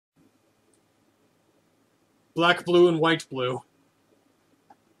Black blue and white blue.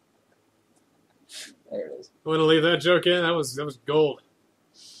 There it is. Want to leave that joke in? That was gold.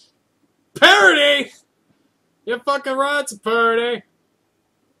 Parody! You fucking right, it's a parody.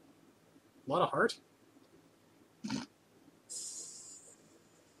 A lot of heart.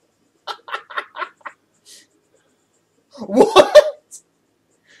 What?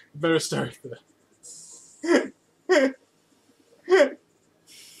 Better start with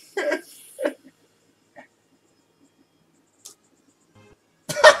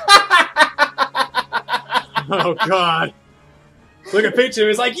Oh god. Look at Pichu,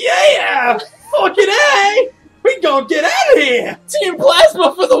 he's like, yeah! Fucking A! We gonna get out of here! Team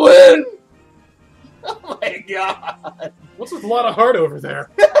Plasma for the win! Oh my god. What's with a lot of heart over there?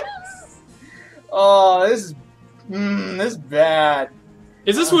 Oh, this is bad.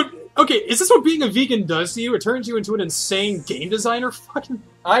 Is this what... Okay, is this what being a vegan does to you? It turns you into an insane game designer? Fucking...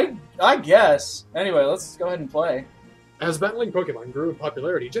 I guess. Anyway, let's go ahead and play. As battling Pokemon grew in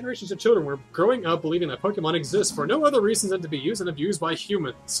popularity, generations of children were growing up believing that Pokemon exist for no other reason than to be used and abused by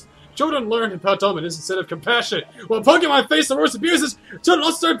humans. Children learned about dominance instead of compassion. While Pokemon face the worst abuses, children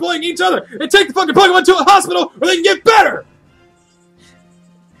also start bullying each other and take the fucking Pokemon to a hospital where they can get better!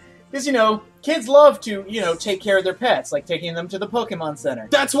 Because, you know, kids love to, you know, take care of their pets, like taking them to the Pokemon Center.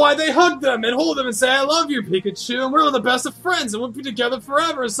 That's why they hug them and hold them and say, I love you, Pikachu, and we're the best of friends and we'll be together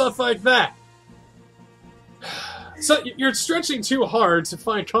forever and stuff like that. So, you're stretching too hard to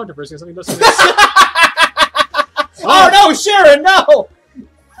find controversy on something that doesn't make sense. Oh no, Sharon, no!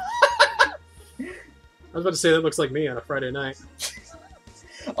 I was about to say that looks like me on a Friday night.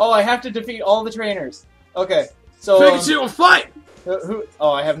 Oh, I have to defeat all the trainers. Okay, so... Pikachu will fight! Who?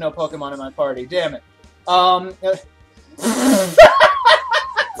 Oh, I have no Pokemon in my party. Damn it.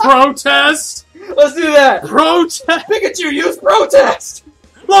 Protest! Let's do that! Protest! Pikachu, use Protest!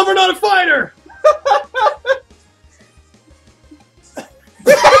 Lover, not a fighter!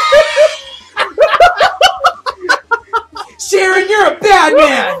 Sharon, you're a bad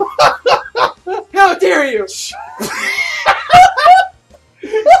man! How dare you!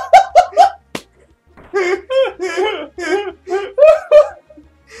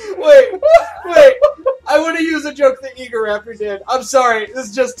 Wait. I want to use a joke that Eager Raptor did. I'm sorry, this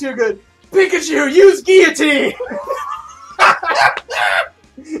is just too good. Pikachu, use Guillotine!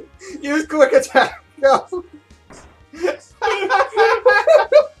 Use Quick Attack. Go.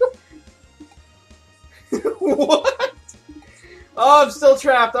 What? Oh, I'm still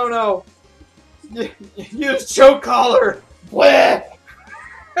trapped. Oh no. Use Choke Collar. Bleh.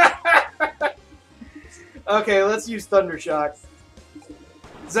 Okay, let's use Thunder Shock.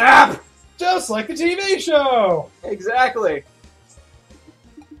 Zap! Just like the TV show! Exactly.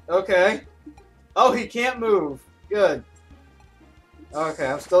 Okay. Oh, he can't move. Good. Okay,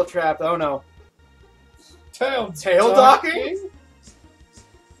 I'm still trapped. Oh no. Tail docking?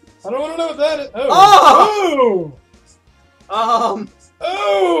 I don't want to know what that is. Oh!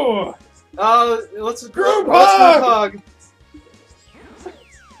 Oh! Let's Group hug!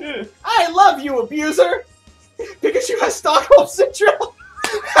 I love you, abuser! Pikachu has Stockholm Syndrome!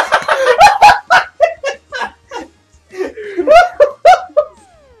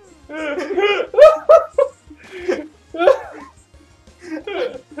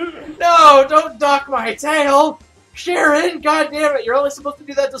 No, don't dock my tail! Sharon, god damn it, you're only supposed to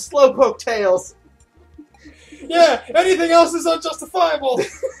do that to Slowpoke tails! Yeah, anything else is unjustifiable!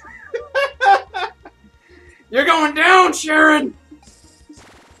 You're going down, Sharon!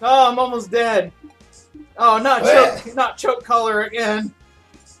 Oh, I'm almost dead. Oh, not choke collar again.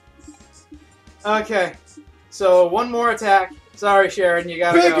 Okay, so one more attack. Sorry, Sharon, you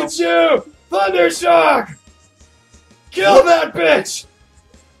gotta go. Pikachu! Thunder Shock! Kill that bitch!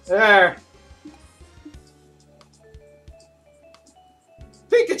 There.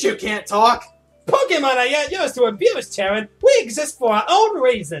 Pikachu can't talk. Pokemon are yet used to abuse, Terran. We exist for our own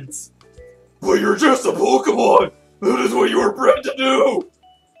reasons. But you're just a Pokemon! That is what you were bred to do!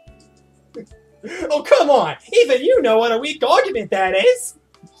 Oh, come on! Even you know what a weak argument that is!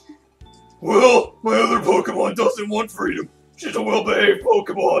 Well, my other Pokemon doesn't want freedom. She's a well-behaved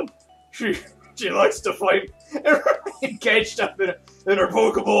Pokemon. She likes to fight and remain caged up in her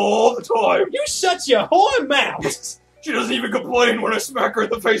Pokeball all the time. You shut your whore mouth! She doesn't even complain when I smack her in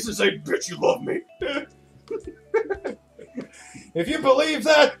the face and say, bitch, you love me. If you believe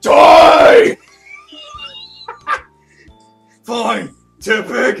that, Die! Fine,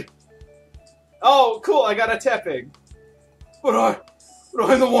 Tepig. Oh, cool, I got a Tepig. But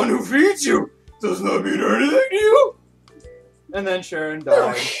I'm the one who feeds you. Doesn't that mean anything to you? And then Sharon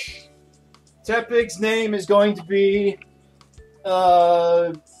died. Tepig's name is going to be...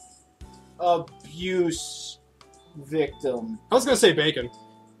 Abuse. victim. I was gonna say bacon.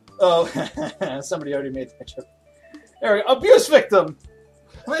 Oh, somebody already made that joke. There we go. Abuse victim.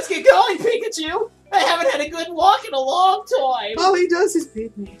 Let's get going, Pikachu. I haven't had a good walk in a long time. All he does is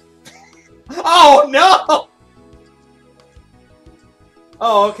beat me. Oh, no!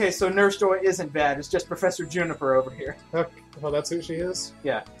 Oh, okay, so Nurse Joy isn't bad. It's just Professor Juniper over here. Okay. Oh, that's who she is?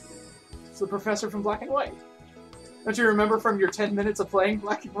 Yeah. It's the professor from Black and White. Don't you remember from your 10 minutes of playing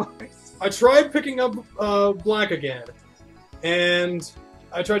Black and White? I tried picking up Black again, and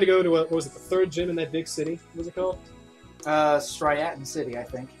I tried to go to, what was it, the third gym in that big city? What was it called? Striaton City, I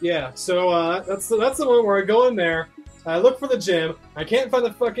think. Yeah, so that's the one where I go in there, I look for the gym, I can't find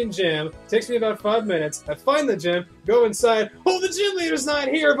the fucking gym, it takes me about 5 minutes, I find the gym, go inside, oh, the gym leader's not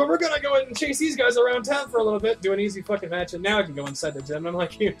here, but we're gonna go in and chase these guys around town for a little bit, do an easy fucking match, and now I can go inside the gym. I'm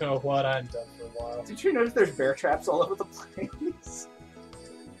like, you know what, I'm done for a while. Did you notice there's bear traps all over the place?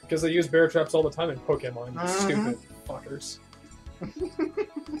 Because they use bear traps all the time in Pokemon, you stupid fuckers.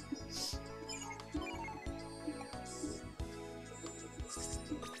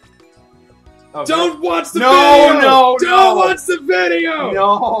 Oh, Don't watch the No, video! no, Don't no. watch the video!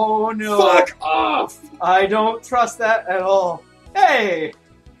 No. Fuck off! I don't trust that at all. Hey!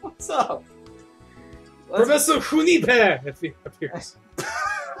 What's up? Professor Hunipe, if he appears.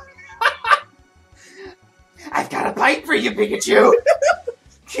 I've got a bite for you, Pikachu!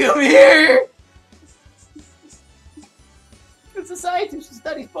 Come here! As a scientist who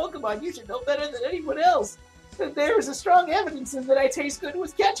studies Pokemon, you should know better than anyone else that there is a strong evidence in that I taste good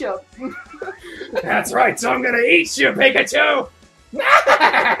with ketchup. That's right, so I'm gonna eat you, Pikachu!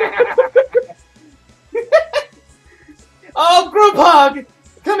 Oh, group hug!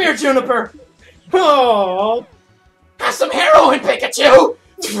 Come here, Juniper! Oh! Have some heroin, Pikachu!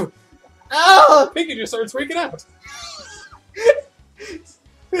 Oh! Pikachu starts freaking out.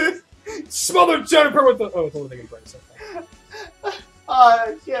 Smother Jennifer with the... Oh, it's only thinking brain stuff.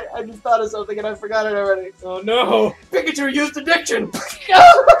 Oh, shit, I just thought of something and I forgot it already. Oh, no! Pikachu used addiction!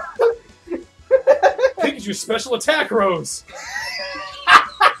 Pikachu special attack rose!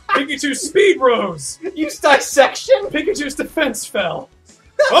 Pikachu speed rose! Use dissection? Pikachu's defense fell!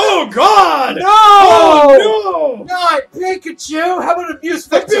 Oh, God! No! Oh, no! Not Pikachu! How about abuse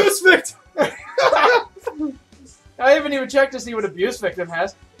victim? Abuse victim! I haven't even checked to see what abuse victim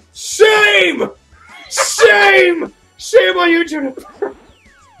has. Shame! Shame! Shame on you, Juniper!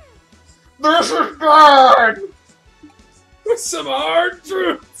 This is bad! With some hard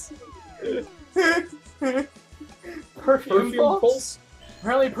truths! Perfume pulse?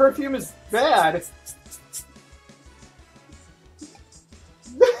 Apparently perfume is bad.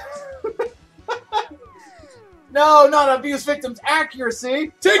 No, not abuse victim's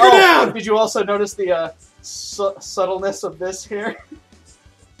accuracy! Take her down! Did you also notice the subtleness of this here?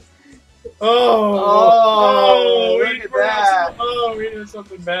 Oh, Look at that. We did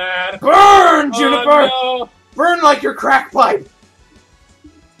something bad. Burn, Juniper! Oh, Burn like your crack pipe!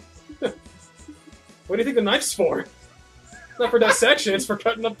 no. What do you think the knife's for? It's not for dissection, it's for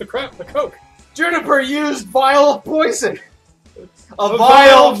cutting up the coke. Juniper used vial of poison! A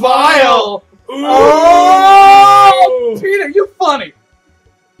vial. vial! Ooh. Oh! Peter, you funny!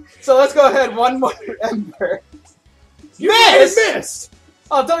 So let's go ahead, one more ember. You Miss! missed!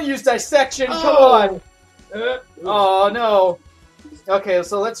 Oh, don't use dissection, come Oh. on! Ooh. Oh, no. Okay,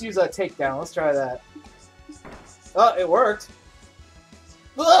 so let's use a takedown. Let's try that. Oh, it worked.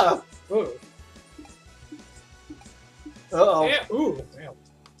 Ugh. Ooh. Uh-oh. Yeah. Ooh. Damn.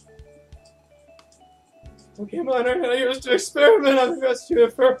 Pokemon are not used to experiment on the best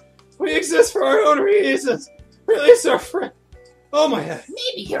Juniper. We exist for our own reasons. Release our friend. Oh my head.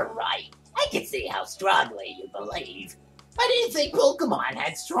 Maybe you're right. I can see how strongly you believe. I didn't think Pokemon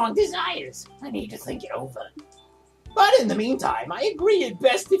had strong desires. I need to think it over. But in the meantime, I agree it's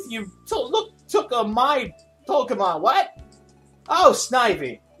best if you took my Pokemon. What? Oh,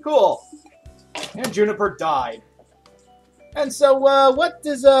 Snivy. Cool. And Juniper died. And so, what's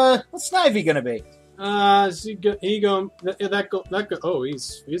Snivy gonna be? Oh,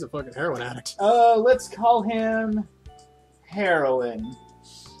 he's a fucking heroin addict. Let's call him Heroin.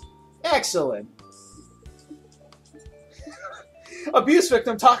 Excellent. Abuse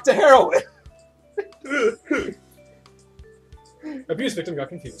victim talk to heroin. Abuse victim got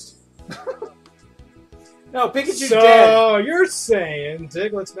confused. No, Pikachu's So dead. you're saying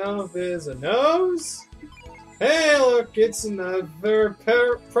Diglett's mouth is a nose? Hey, look, it's another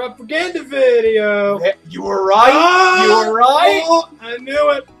propaganda video. You were right. Ah! You were right. Oh, I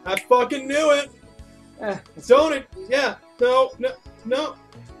knew it. I fucking knew it. Don't it? Yeah. No.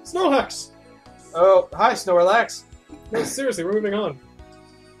 Snorlax. Oh, hi, Snorlax. No, seriously, we're moving on.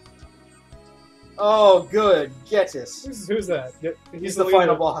 Oh, good. Ghetsis. Who's that? He's the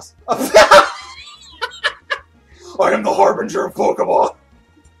final boss. I am the harbinger of Pokemon.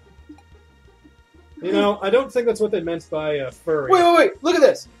 You know, I don't think that's what they meant by furry. Wait. Look at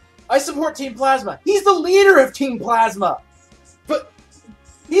this. I support Team Plasma. He's the leader of Team Plasma. But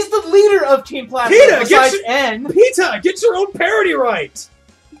he's the leader of Team Plasma. PETA, besides N. PETA, get your own parody right.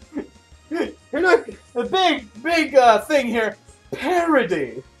 You're not The big thing here.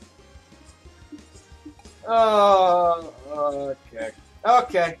 Parody.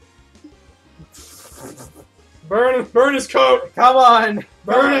 Okay. burn his coat. Come on.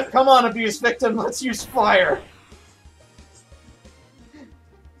 Burn it. Come on, abuse victim. Let's use fire.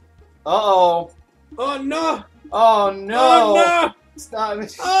 Uh-oh. Oh no! Oh, no. Oh no! Stop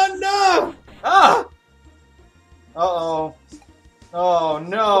it. Oh no! Ah! Uh-oh. Oh,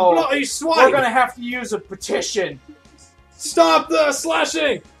 no. Bloody swine! We're gonna have to use a petition. Stop the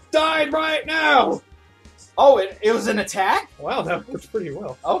slashing! Died right now! Oh, it was an attack? Wow, that worked pretty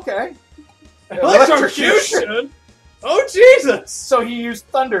well. Okay. Electrocution? Oh Jesus! So he used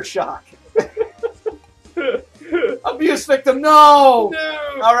Thunder Shock. Abuse victim, no! No!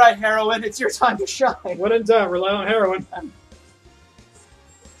 Alright, Heroine, it's your time to shine. When in doubt, rely on heroin.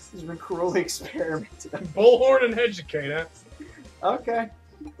 This has been cruelly experimented on. Bullhorn and educator. Okay.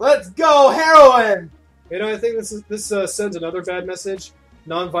 Let's go, Heroine! You know, I think this sends another bad message.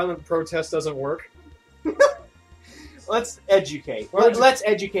 Nonviolent protest doesn't work. Let's educate. Why would you- Let's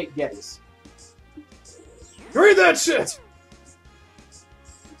educate Ghetsis. Read that shit!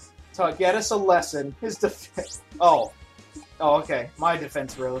 Taught Ghetsis a lesson. His defense. Oh, okay. My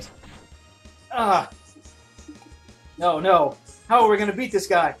defense rose. Ah. No. How are we gonna beat this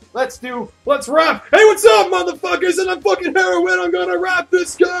guy? Let's rap! Hey, what's up, motherfuckers? And I'm fucking heroin. I'm gonna rap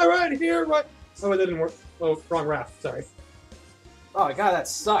this guy right here, right. Oh, it didn't work. Oh, wrong rap. Sorry. Oh my god, that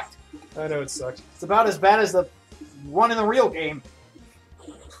sucked. I know it sucked. It's about as bad as the one in the real game.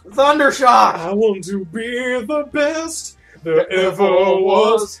 Thunder Shock! I want to be the best there ever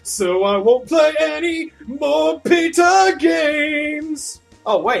was, so I won't play any more PETA games.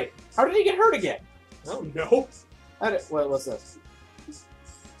 Oh, wait. How did he get hurt again? I don't know. What's this?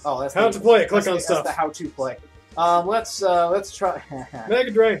 Oh, that's How to play it. Click on stuff. That's the how to play. Let's try.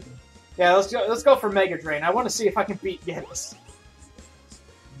 Mega Drain. Yeah, let's go for Mega Drain. I want to see if I can beat Ghetsis.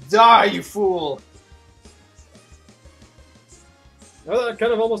 Die, you fool! Oh, that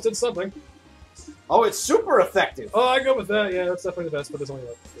kind of almost did something. Oh, it's super effective. Oh, I go with that. Yeah, that's definitely the best, but there's only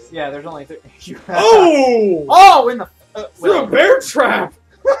like three. Yeah, there's only Oh! Oh, in the Through a bear trap!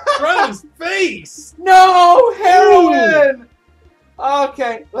 Right in his face! No, Heroin!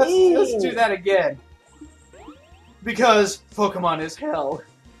 Okay, let's do that again. Because Pokemon is hell.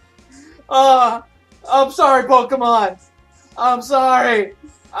 I'm sorry, Pokemon. I'm sorry.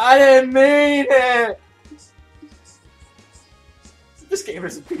 I didn't mean it. This game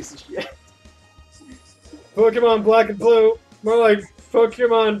is a piece of shit. Pokemon Black and Blue. More like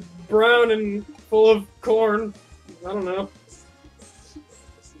Pokemon Brown and full of corn. I don't know.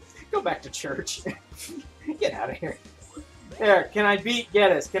 Go back to church. Get out of here. There, can I beat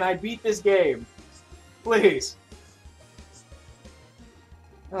Ghetsis? Can I beat this game? Please.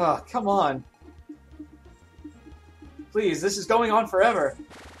 Oh, come on. Please, this is going on forever.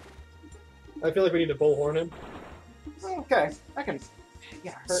 I feel like we need to bullhorn him. Okay, I can...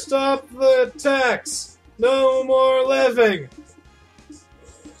 Yeah, hurt. Stop the attacks! No more living!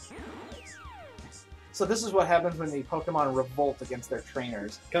 So this is what happens when the Pokemon revolt against their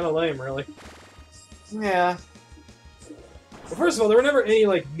trainers. Kind of lame, really. Yeah. Well, first of all, there were never any,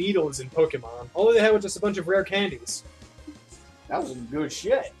 like, needles in Pokemon. All they had was just a bunch of rare candies. That was some good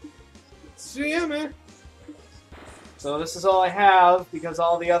shit. So, yeah, man. So this is all I have, because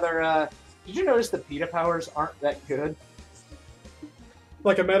all the other, Did you notice the PETA powers aren't that good?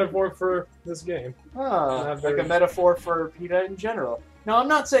 Like a metaphor for this game. Like a metaphor for PETA in general. No, I'm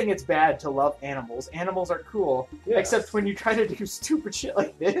not saying it's bad to love animals. Animals are cool. Yeah. Except when you try to do stupid shit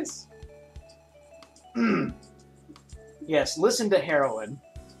like this. Yes, listen to Heroin.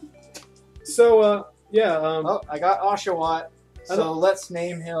 So, yeah, Oh, I got Oshawott. So let's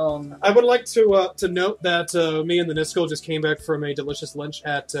name him... I would like to note that me and the Niskel just came back from a delicious lunch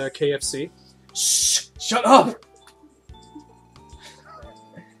at KFC. Shh! Shut up!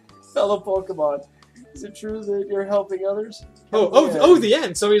 Fellow Pokemon, is it true that you're helping others? The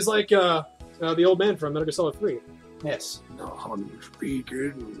end! So he's like, the old man from Metal Gear Solid 3. Yes.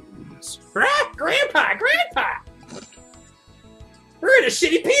 Grandpa! We're in a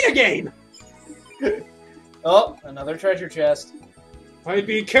shitty PETA game! Oh, another treasure chest. I'd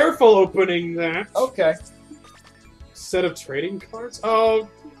be careful opening that. Okay. Set of trading cards? Oh,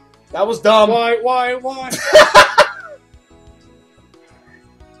 That was dumb. Why?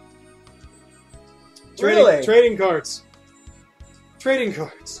 Really? Trading cards. Trading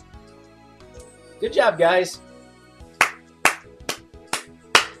cards. Good job, guys.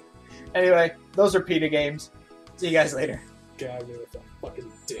 Anyway, those are PETA games. See you guys later. God, with a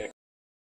fucking dick.